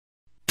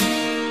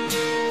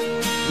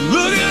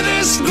Look at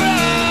this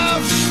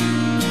graph.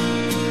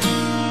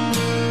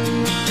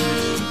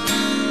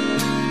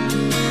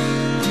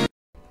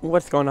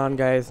 What's going on,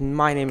 guys?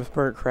 My name is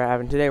Bert Crab,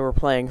 and today we're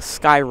playing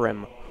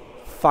Skyrim.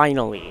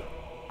 Finally.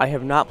 I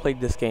have not played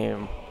this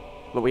game,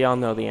 but we all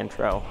know the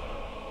intro.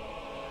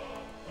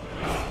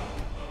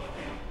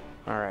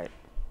 Alright.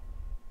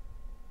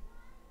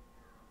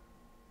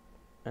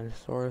 And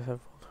stores have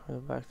the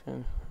back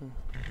in. You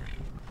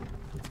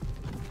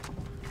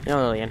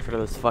don't know the intro to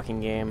this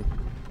fucking game.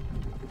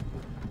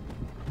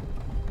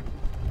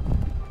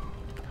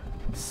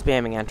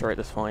 Spamming enter at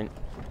this point.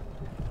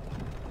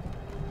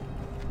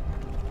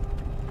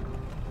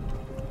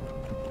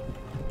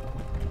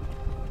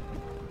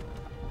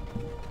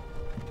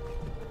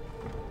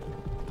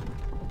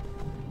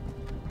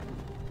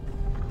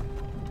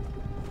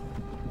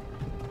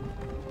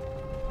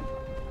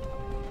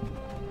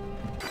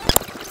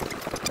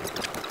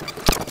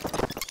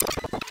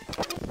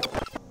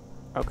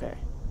 Okay.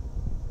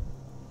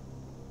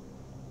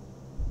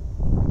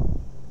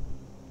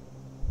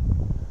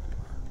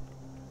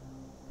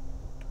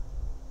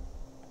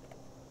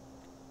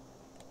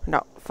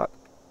 No, fuck.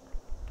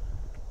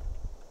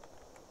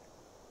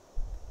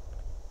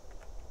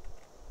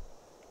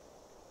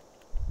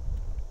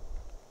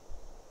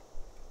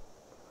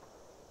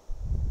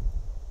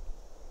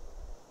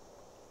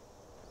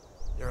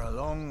 You're a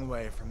long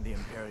way from the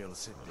Imperial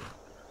City.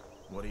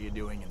 What are you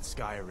doing in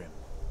Skyrim?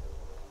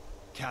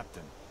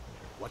 Captain,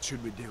 what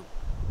should we do?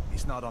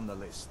 He's not on the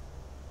list.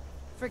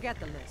 Forget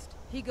the list.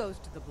 He goes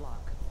to the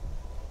block.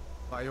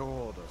 By your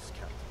orders,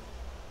 Captain.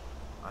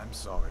 I'm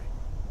sorry.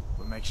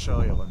 We'll make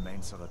sure your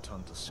remains are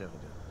returned to Cyrodiil.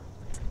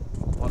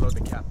 Follow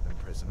the captain,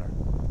 prisoner.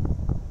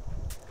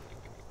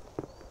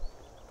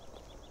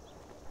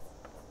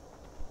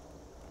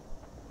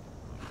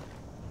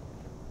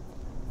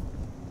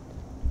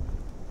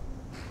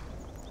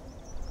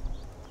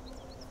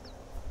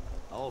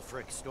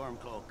 Ulfric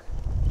Stormcloak.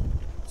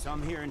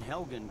 Some here in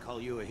Helgen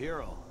call you a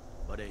hero,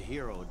 but a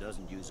hero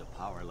doesn't use a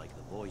power like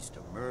the voice to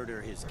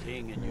murder his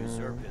king and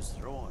usurp his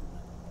throne.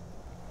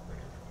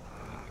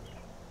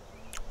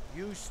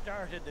 You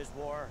started this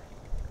war,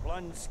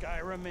 plunged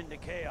Skyrim into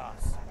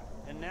chaos,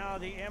 and now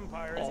the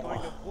Empire is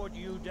going to put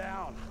you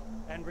down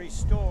and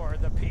restore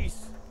the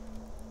peace.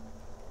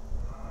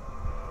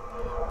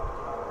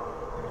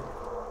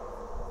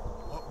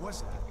 What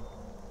was that?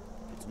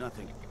 It's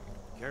nothing.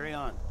 Carry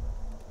on.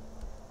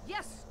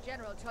 Yes,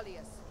 General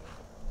Tullius.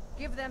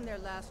 Give them their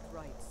last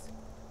rites.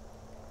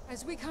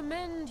 As we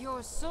commend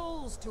your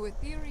souls to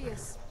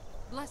Aetherius,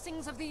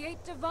 blessings of the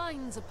 8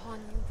 divines upon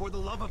you. For the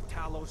love of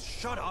Talos,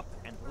 shut up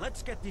and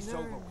let's get this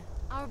over with.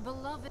 Our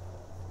beloved,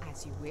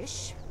 as you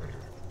wish.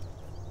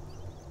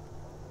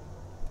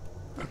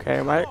 Okay,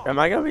 am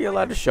I gonna be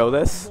allowed to show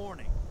this?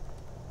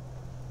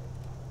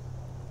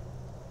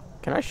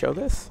 Can I show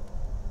this?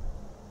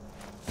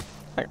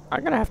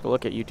 I'm gonna have to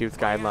look at YouTube's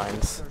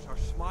guidelines. Are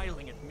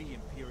smiling at me,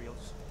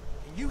 Imperials.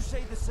 Can you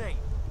say the same?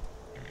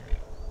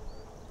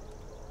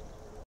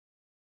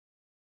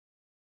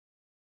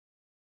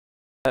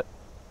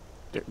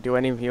 Do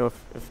any of you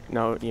if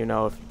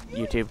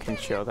YouTube can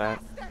show that?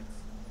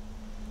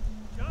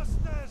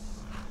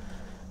 Justice!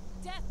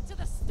 Death to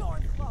the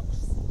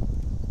Stormcloaks!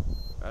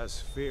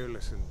 As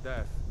fearless in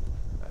death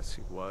as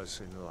he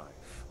was in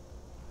life.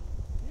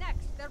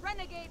 Next, the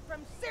renegade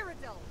from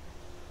Cyrodiil.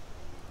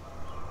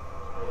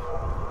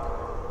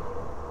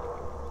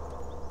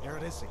 Here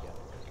it is again.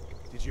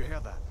 Did you hear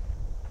that?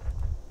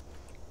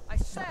 I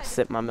said,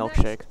 Sip my next,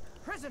 milkshake.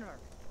 prisoner.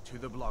 To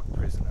the block,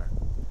 prisoner.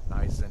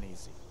 Nice and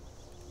easy.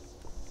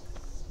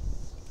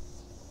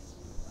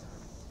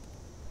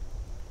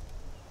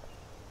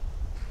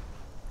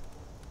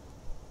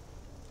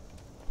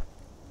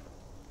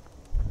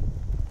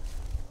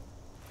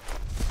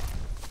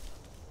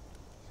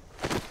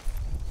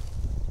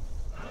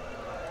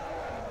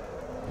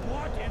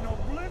 What in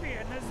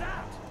oblivion is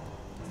that?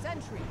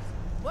 Sentries.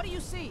 What do you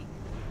see?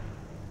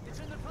 It's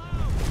in the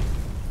clouds!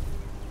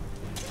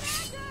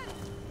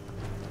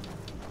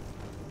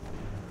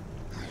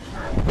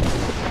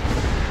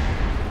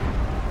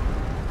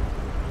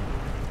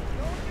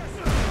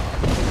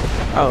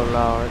 Oh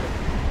lord.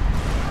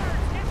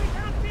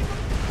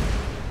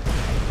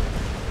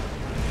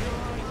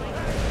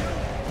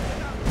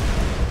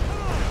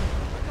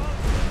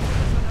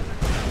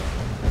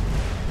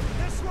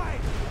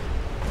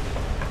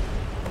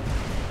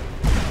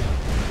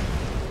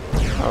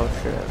 Oh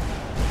shit.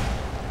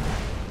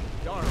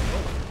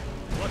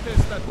 What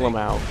is that? Pull him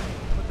out.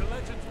 But the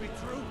legends be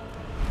true.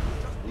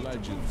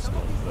 Legends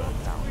confirmed.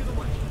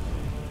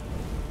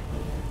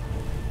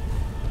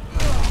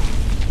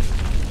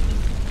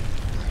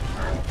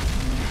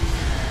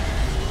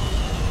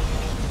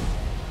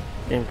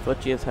 Getting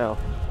glitchy as hell.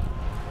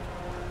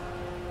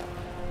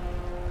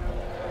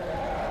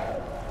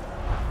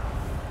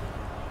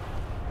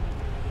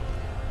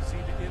 See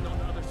the inn on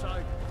the other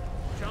side.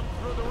 Jump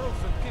through the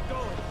roof and keep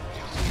going.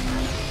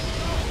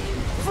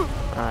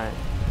 Alright.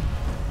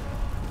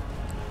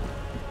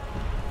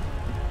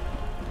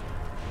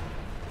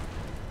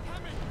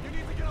 Hammond, you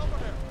need to get over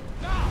here.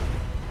 Now!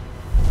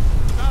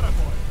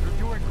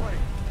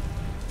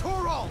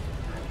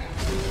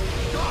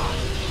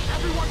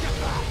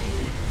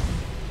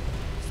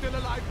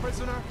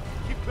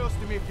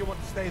 you want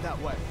to stay that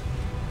way.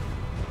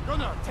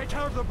 Gunnar, take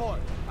care of the boy.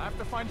 I have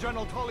to find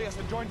General Tullius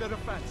and join the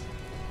defense.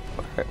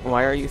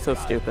 Why are you so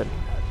stupid?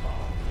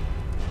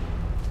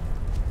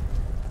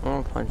 I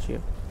won't punch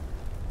you.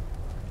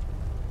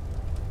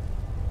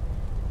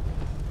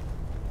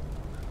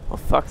 Well,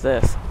 fuck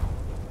this.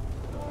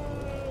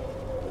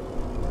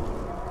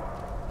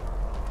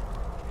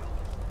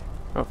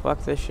 Oh,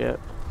 fuck this shit.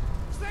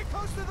 Stay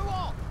close to the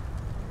wall.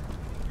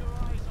 Keep your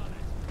eyes on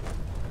it.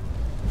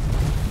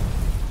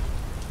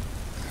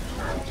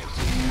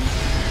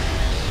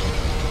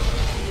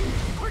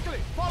 Quickly,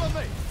 follow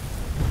me.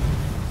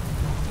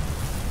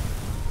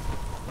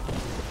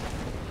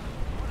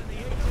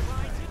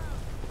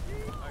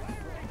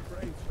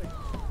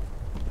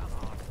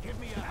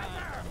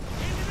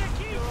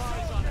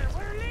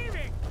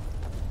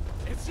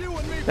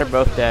 They're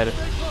both dead.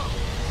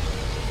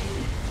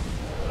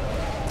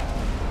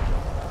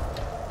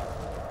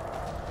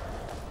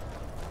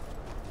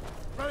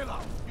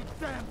 Raylo, you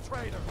damn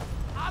traitor!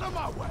 Out of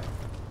my way!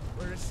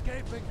 We're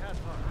escaping,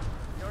 Headhunter.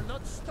 You're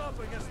not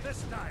stopping us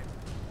this time.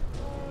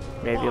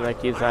 Maybe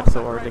like use that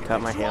sword to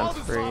cut my hands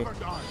free.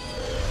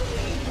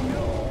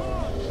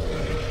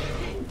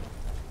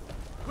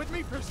 With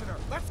me, prisoner.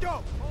 Let's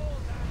go.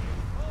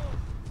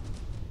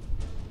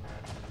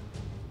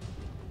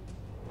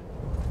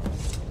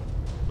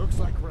 Looks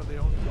like we're the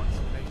only ones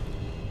who made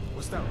it.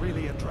 Was that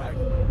really a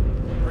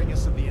dragon? Bring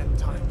us to the end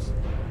times.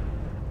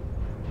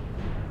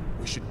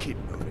 We should keep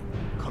moving.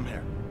 Come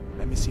here.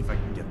 Let me see if I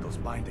can get those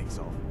bindings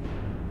off.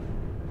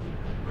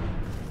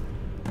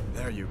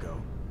 There you go.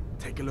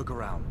 Take a look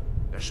around.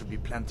 There should be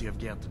plenty of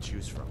gear to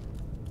choose from.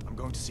 I'm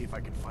going to see if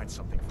I can find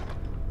something for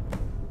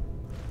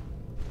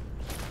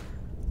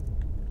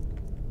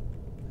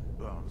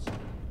you. Bones.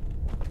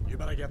 You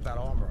better get that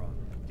armor on.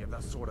 Give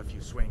that sword a few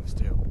swings,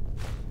 too.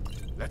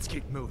 Let's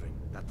keep moving.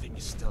 That thing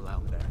is still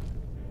out there.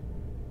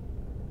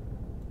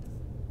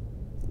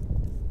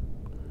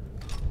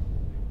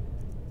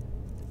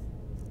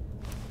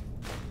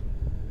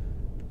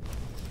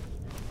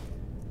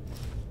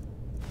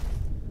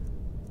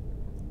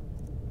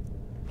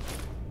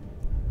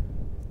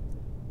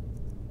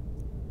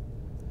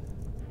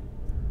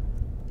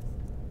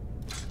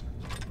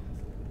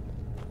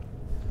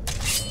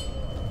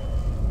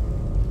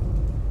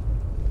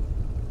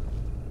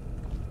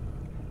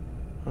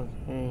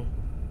 Okay.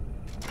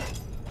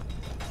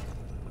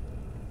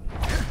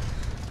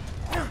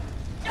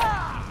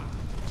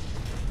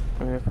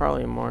 I mean, there's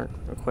probably more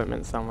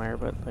equipment somewhere,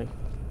 but like...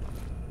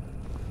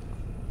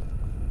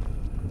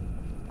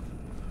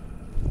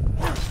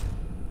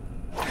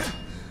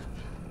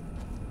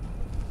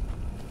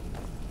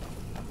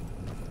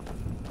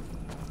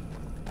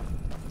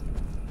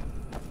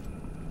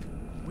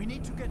 We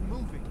need to get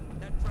moving.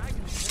 That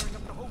dragon is tearing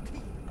up the whole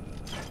keep.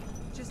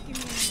 Just give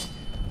me a minute.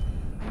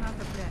 I'm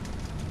out of breath.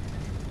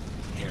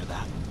 Hear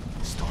that?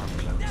 Storm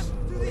close.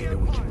 Maybe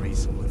we can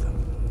reason with them.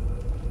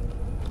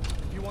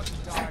 If you want to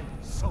die,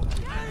 so be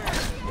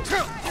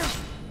it.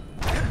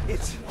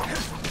 It's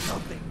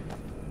nothing.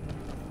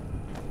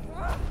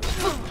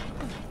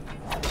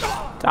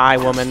 Die,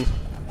 woman.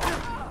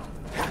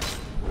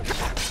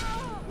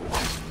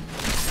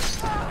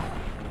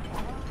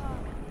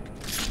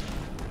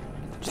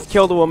 Just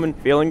kill the woman.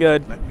 Feeling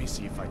good. Let me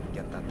see if I can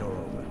get that door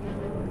open.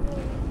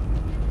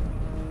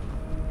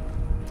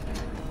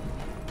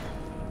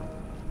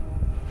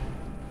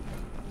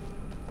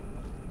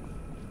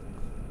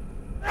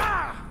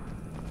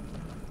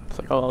 It's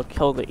like, oh, I'll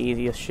kill the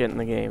easiest shit in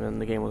the game, and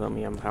the game will tell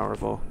me I'm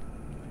powerful.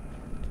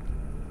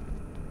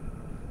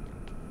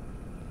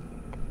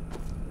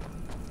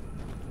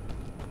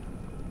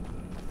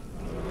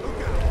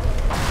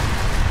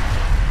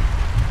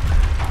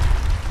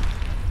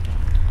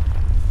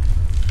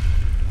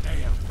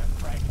 Damn, that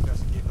dragon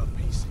doesn't give up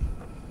easy.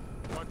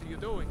 What are you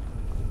doing?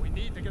 We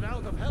need to get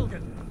out of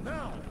Helgen,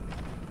 now!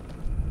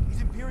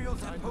 These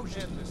Imperials have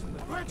potions.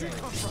 Where'd you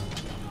come from?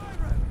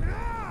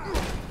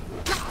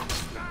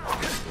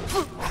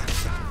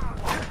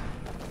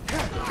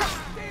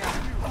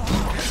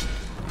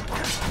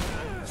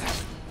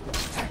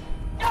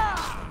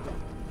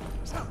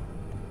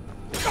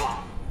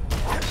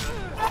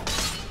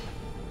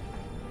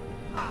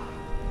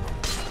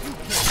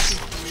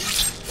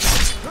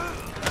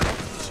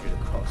 Shoot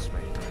across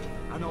me.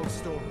 An old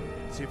story.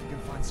 See if you can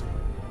find somewhere.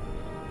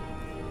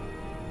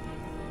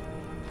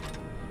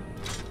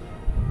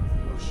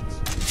 Potions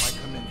might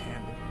come in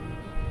handy.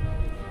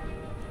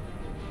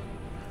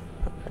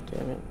 God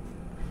damn it.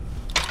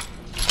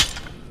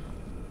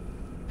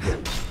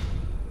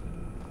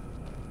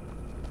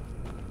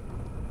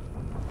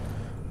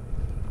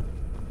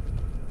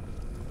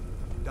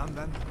 Done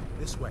then?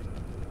 This way.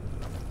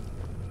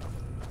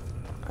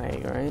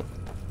 Alright.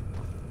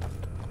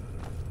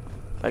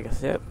 Like a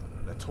sip.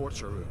 The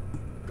torture room.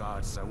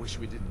 Gods, I wish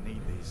we didn't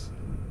need these.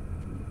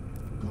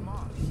 Come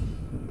on.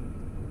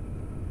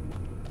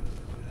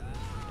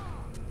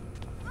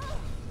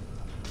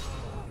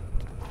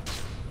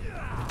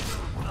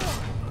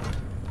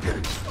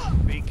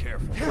 Be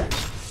careful.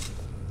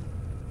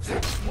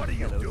 What are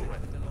you doing?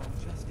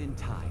 Just in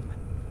time.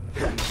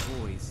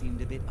 seemed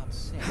a bit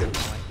upset how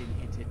I've been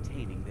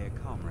entertaining their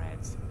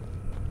comrades.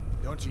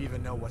 Don't you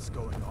even know what's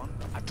going on?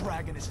 A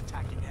dragon is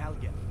attacking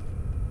Helgen.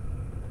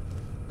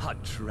 A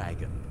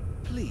dragon,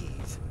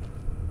 please.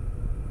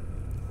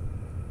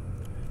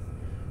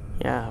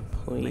 Yeah, Make up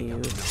please.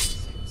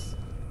 nonsense.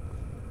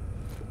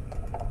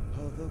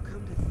 Although,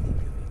 come to think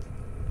of it,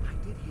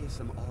 I did hear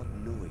some odd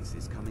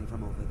noises coming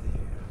from over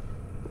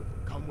there.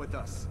 Come with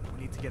us.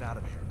 We need to get out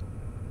of here.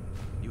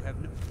 You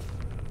have no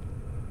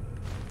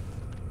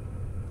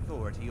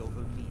authority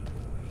over me,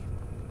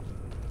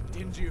 boy.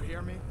 Didn't you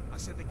hear me? I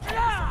said the king is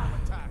under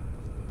attack.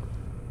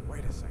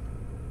 Wait a second.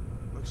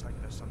 Looks like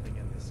there's something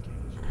in this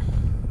cage.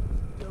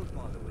 Don't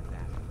bother with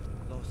that.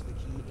 Lost the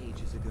key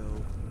ages ago.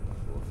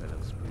 Poor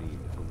fellow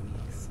screamed for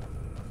weeks.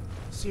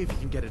 See if you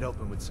can get it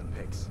open with some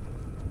picks.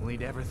 We'll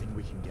need everything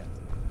we can get.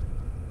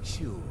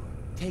 Sure.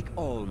 Take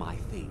all my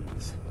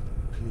things.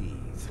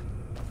 Please.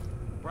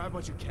 Grab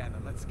what you can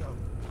and let's go.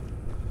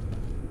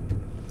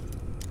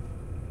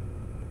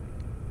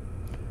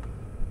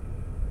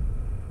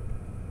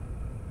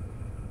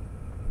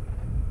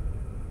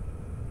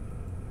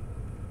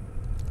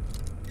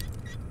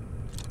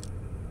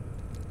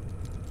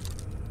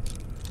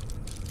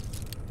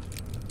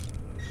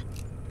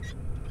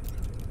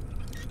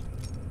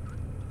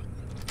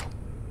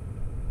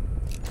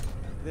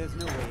 There's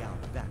no way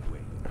out that way.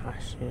 Ah,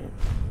 shit.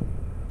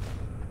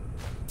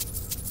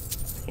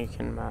 You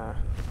can, move on.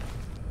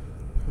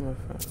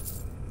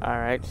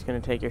 Alright, just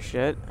gonna take your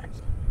shit.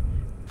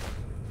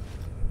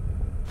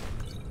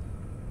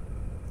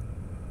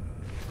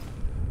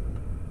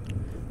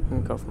 I'm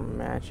gonna go for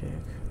magic.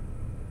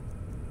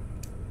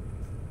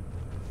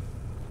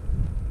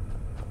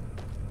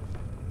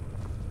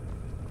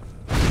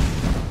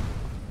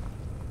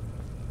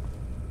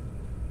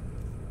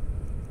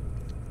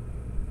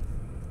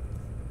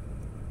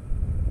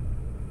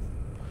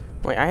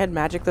 Wait, I had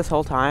magic this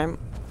whole time?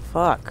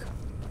 Fuck.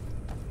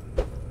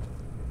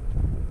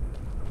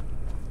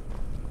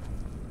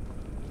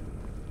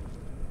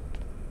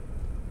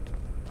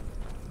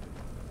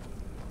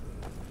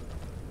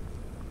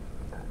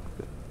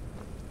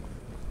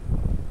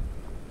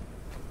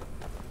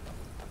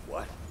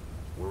 What?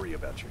 Worry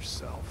about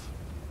yourself.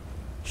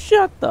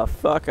 Shut the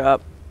fuck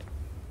up.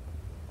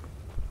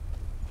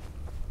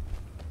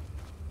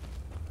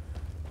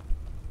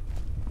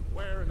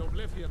 Where in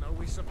Oblivion are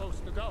we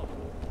supposed to go?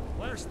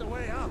 Where's the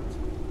way out?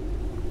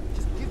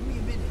 Just give me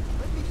a minute.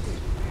 Let me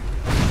think.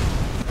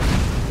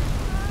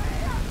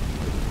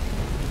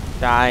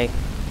 Die.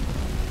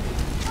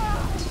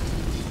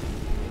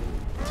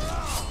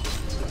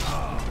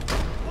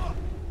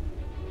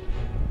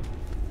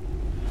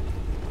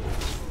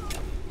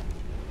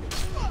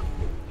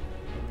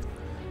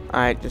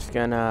 Alright, just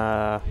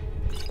gonna...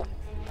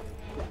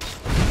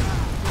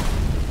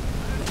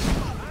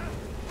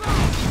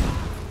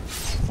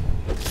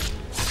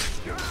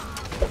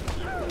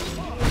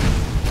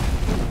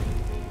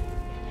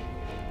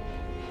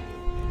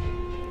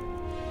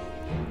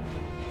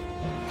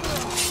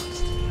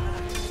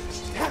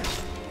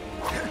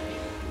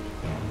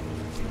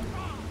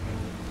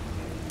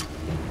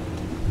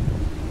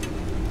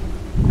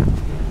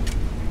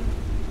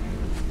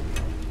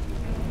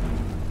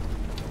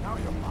 Now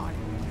you're mine.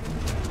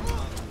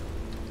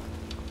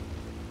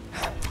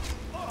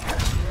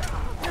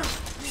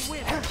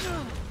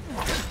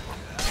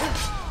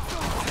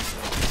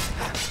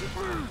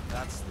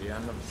 That's the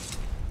end of it.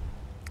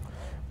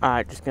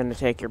 Alright, just gonna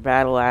take your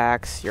battle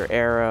axe, your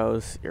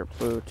arrows, your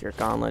flute, your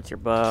gauntlets, your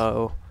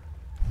bow.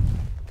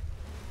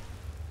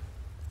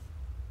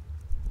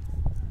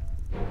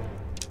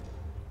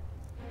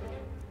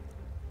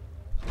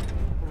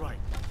 Right.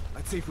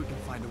 Let's see if we can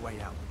find a way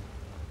out.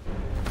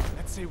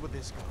 Let's see where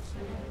this goes.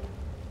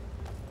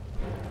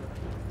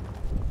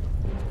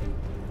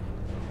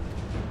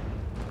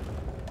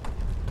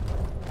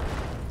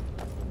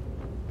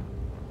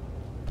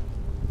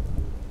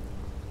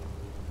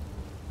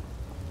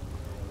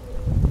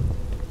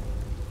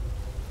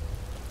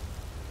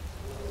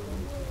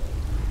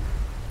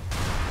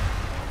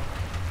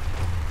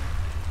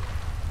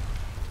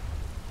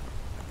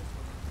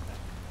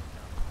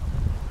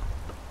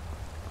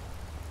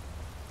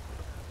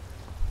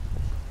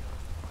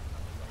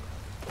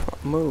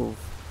 Move.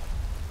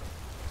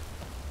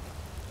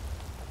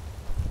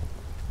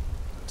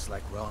 Looks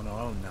like we're on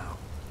our own now.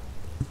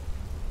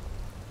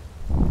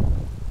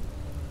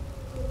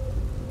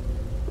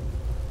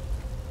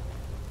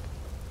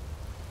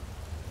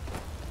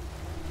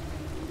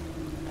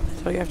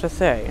 That's all you have to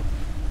say.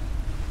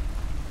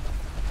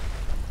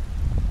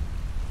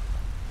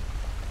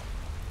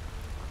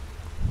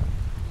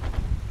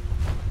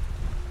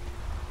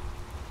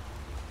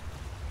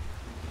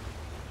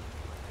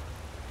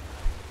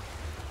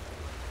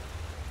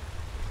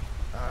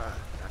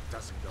 That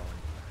doesn't go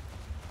anywhere.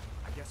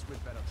 I guess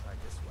we'd better try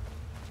this way.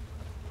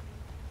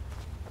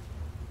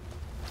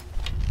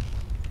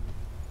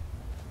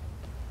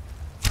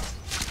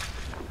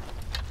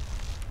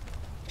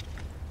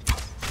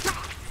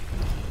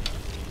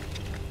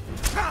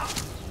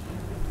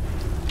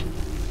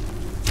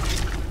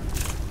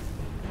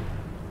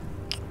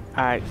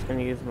 Alright, just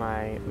gonna use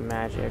my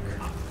magic.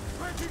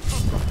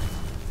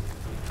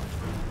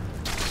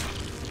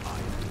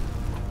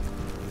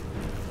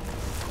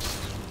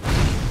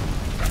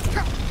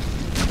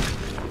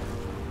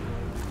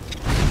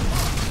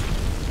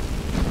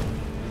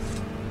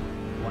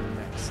 What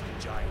next,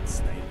 giant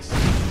snakes?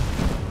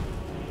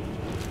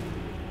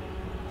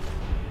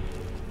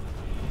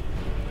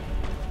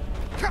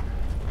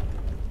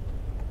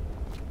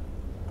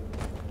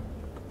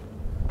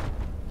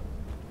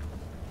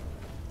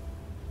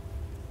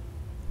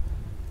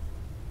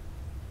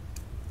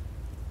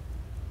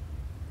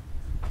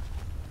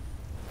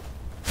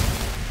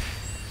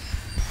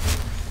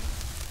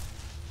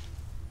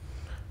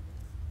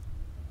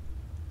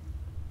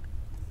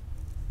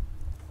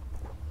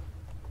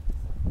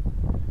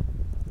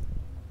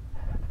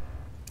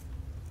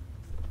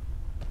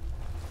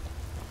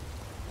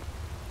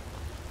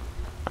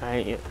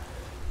 Alright, use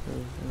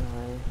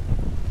my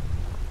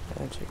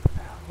magic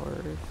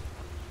powers.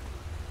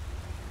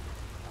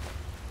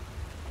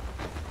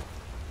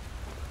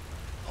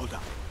 Hold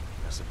up.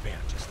 There's a bear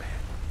just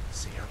ahead.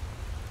 See her?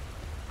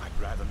 I'd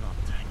rather not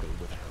tangle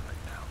with her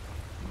right now.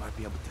 You might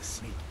be able to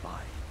sneak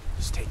by.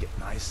 Just take it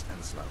nice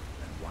and slow,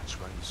 and watch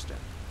where you step.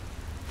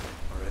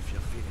 Or if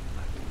you're feeling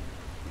lucky,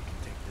 you can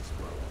take this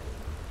road.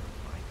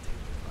 Might take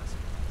it less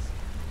place.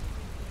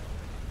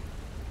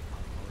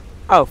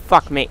 Oh,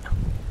 fuck me.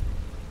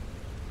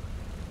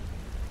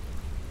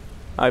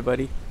 Hi,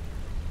 buddy.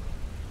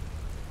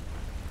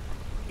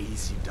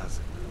 Easy does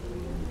it.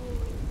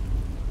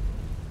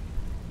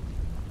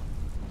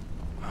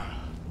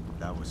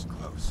 That was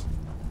close.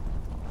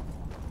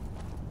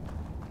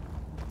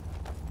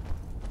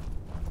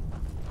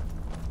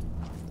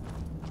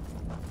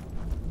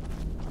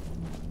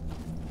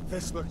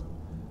 This look.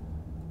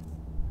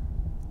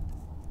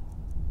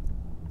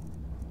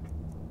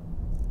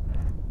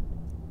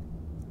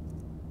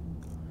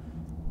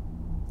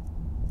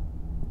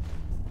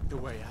 The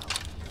way out.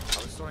 I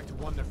was starting to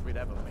wonder if we'd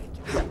ever make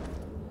it.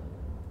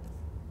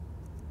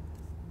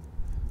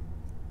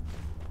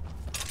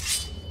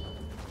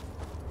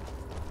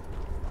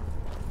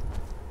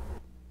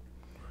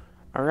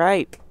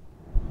 Alright.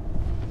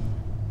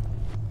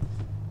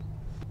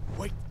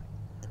 Wait.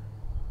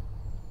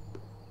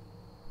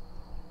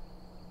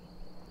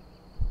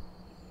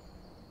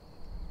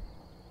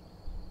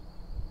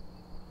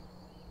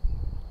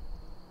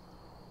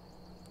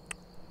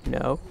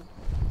 No.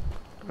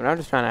 I mean, I'm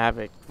just trying to have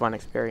a fun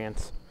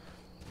experience.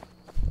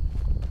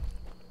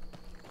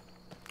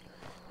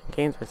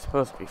 Games are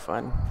supposed to be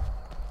fun,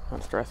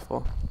 not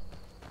stressful.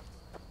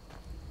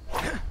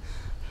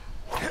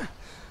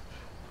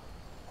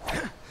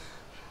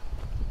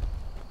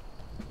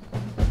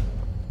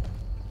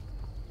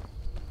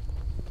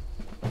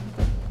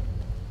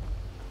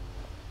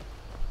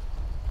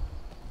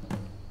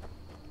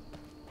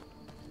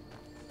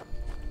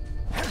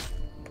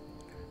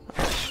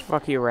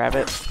 Fuck you,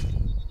 rabbit.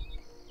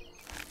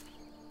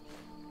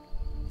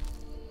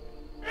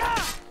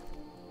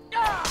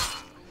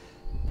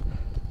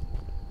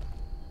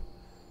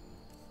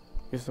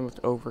 You're so much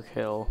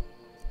overkill.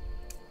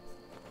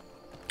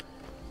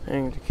 I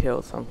need to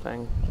kill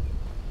something.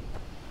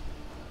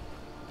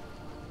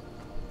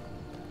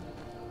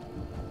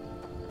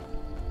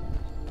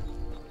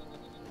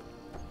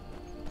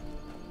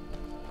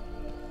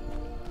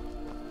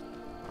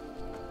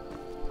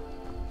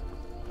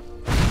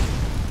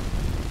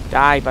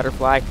 Die,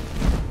 butterfly.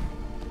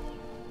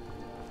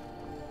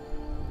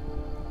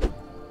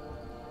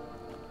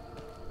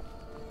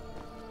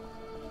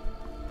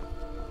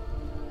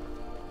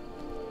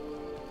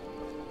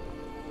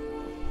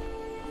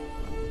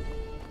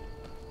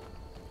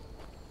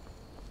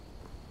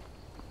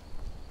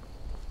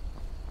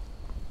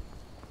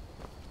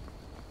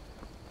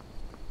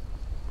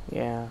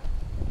 Yeah.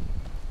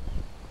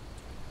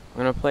 I'm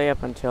gonna play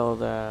up until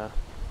the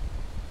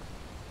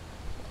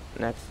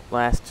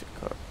last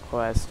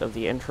quest of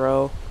the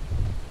intro.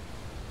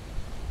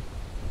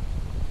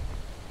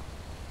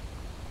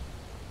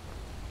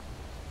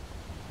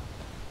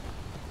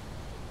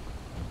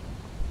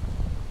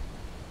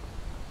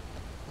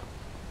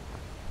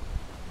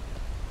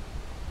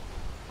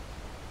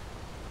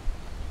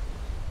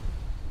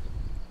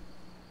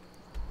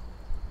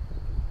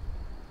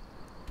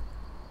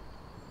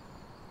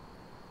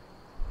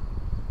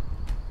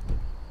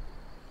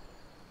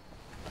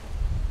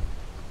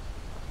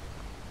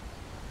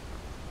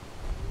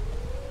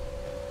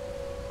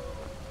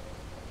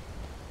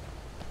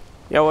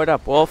 Yo, what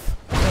up, Wolf?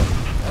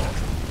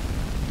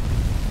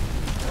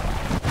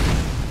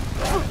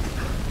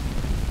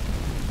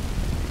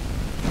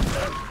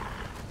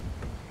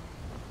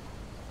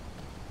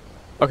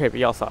 Okay, but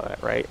y'all saw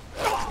that, right?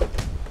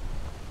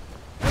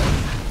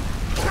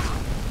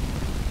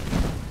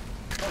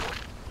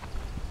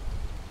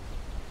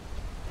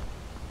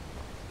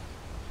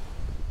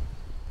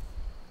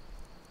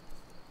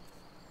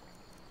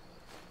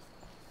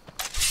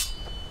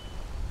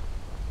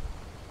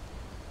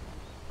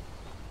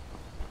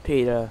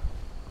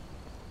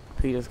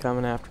 PETA's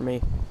coming after me.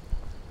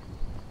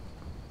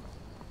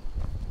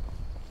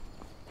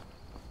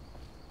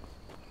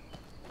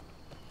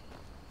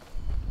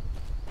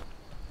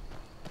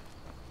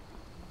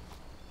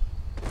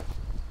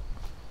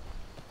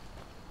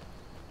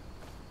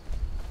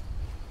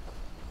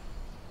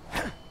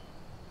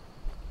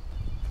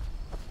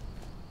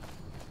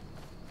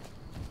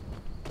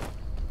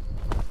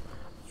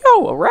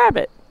 Oh, a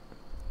rabbit.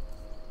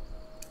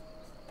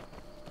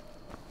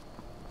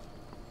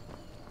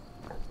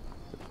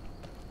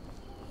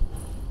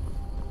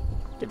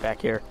 Get back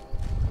here.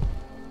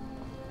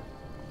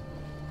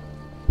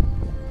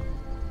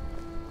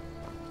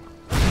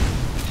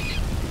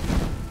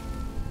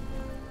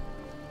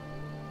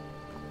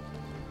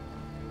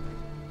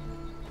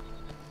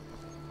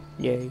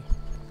 Yay.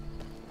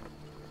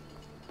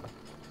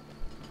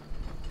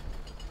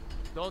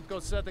 Don't go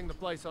setting the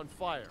place on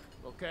fire,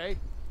 okay?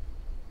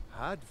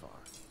 Hadvar?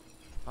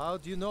 How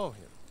do you know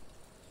him?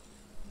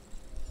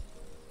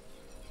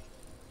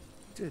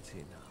 Did he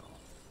now?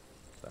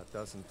 That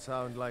doesn't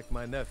sound like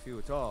my nephew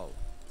at all.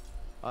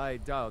 I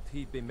doubt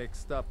he'd be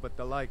mixed up with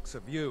the likes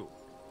of you.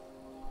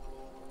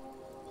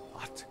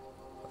 What?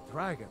 A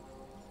dragon?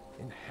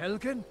 In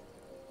Helgen?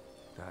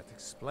 That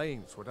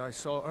explains what I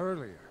saw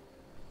earlier.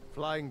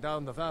 Flying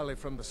down the valley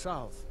from the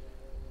south.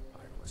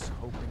 I was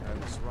hoping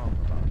I was wrong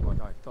about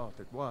what I thought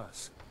it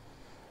was.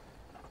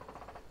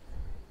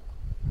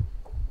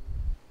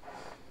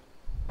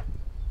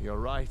 You're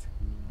right.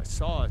 I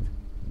saw it.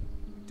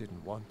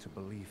 Didn't want to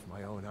believe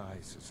my own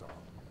eyes is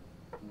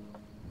all.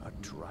 A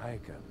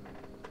dragon.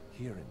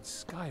 Here in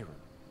Skyrim.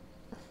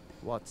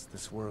 What's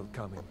this world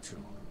coming to?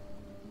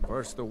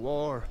 First the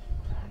war,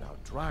 now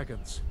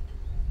dragons.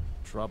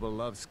 Trouble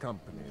loves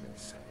company, they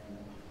say.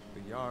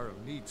 The Jarl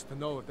needs to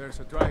know if there's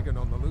a dragon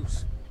on the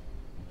loose.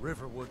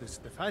 Riverwood is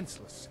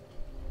defenseless.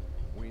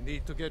 We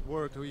need to get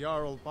word to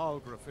Jarl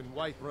Balgruuf in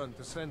Whiterun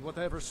to send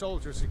whatever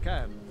soldiers he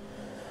can.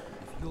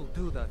 If you'll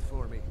do that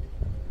for me,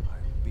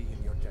 I'll be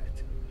in your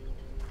debt.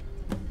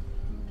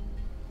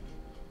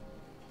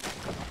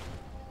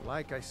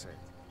 Like I said,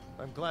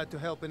 I'm glad to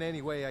help in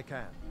any way I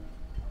can.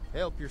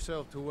 Help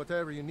yourself to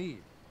whatever you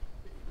need,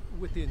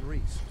 within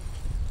reason.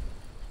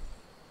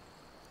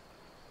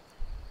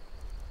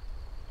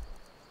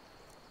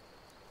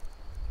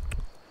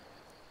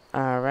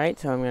 Alright,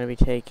 so I'm going to be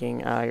taking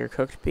your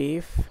cooked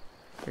beef,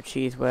 your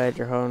cheese wedge,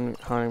 your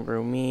honing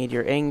brew mead,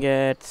 your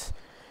ingots,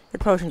 your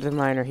potions of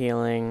minor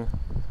healing.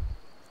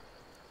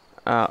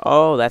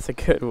 Oh, that's a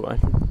good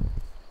one.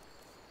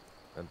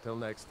 Until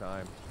next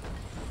time.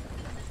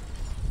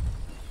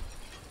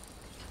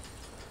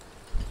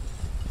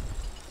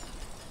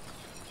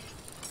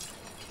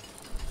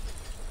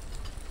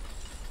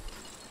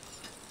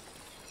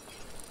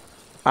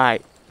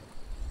 Alright.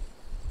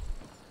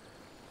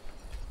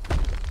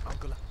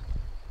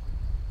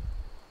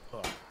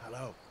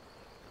 Hello.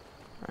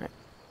 Alright.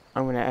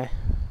 I'm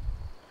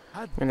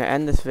gonna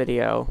end this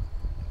video.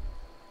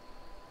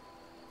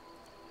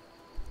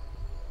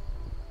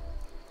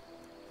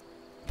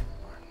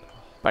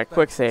 By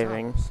quick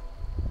saving.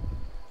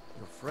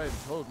 Your friend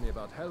told me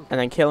about Helgen. And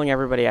then killing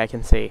everybody I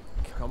can see.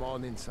 Come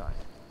on inside.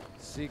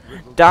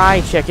 Sigrid will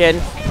Die,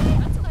 chicken!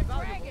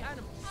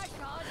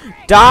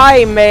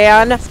 Die,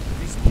 man!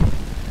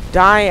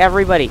 Die,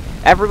 everybody!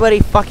 Everybody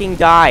fucking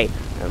die!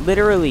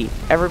 Literally,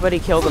 everybody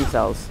kill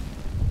themselves.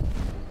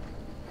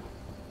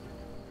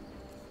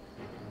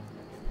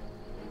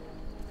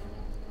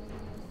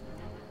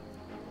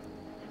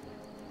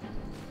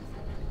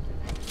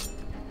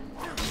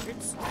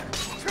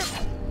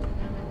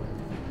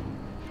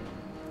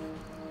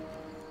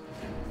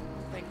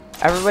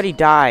 Everybody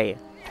die.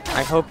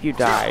 I hope you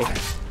die.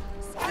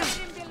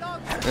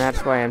 And that's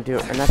why I'm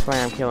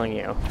killing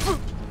you.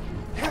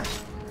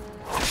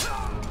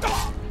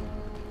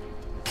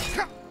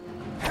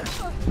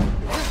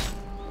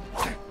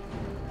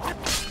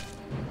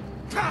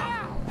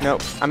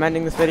 Nope, I'm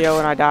ending this video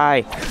when I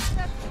die.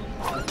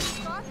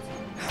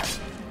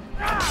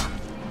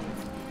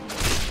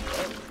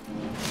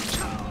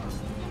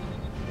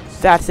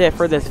 That's it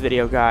for this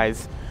video,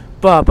 guys.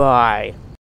 Bye-bye.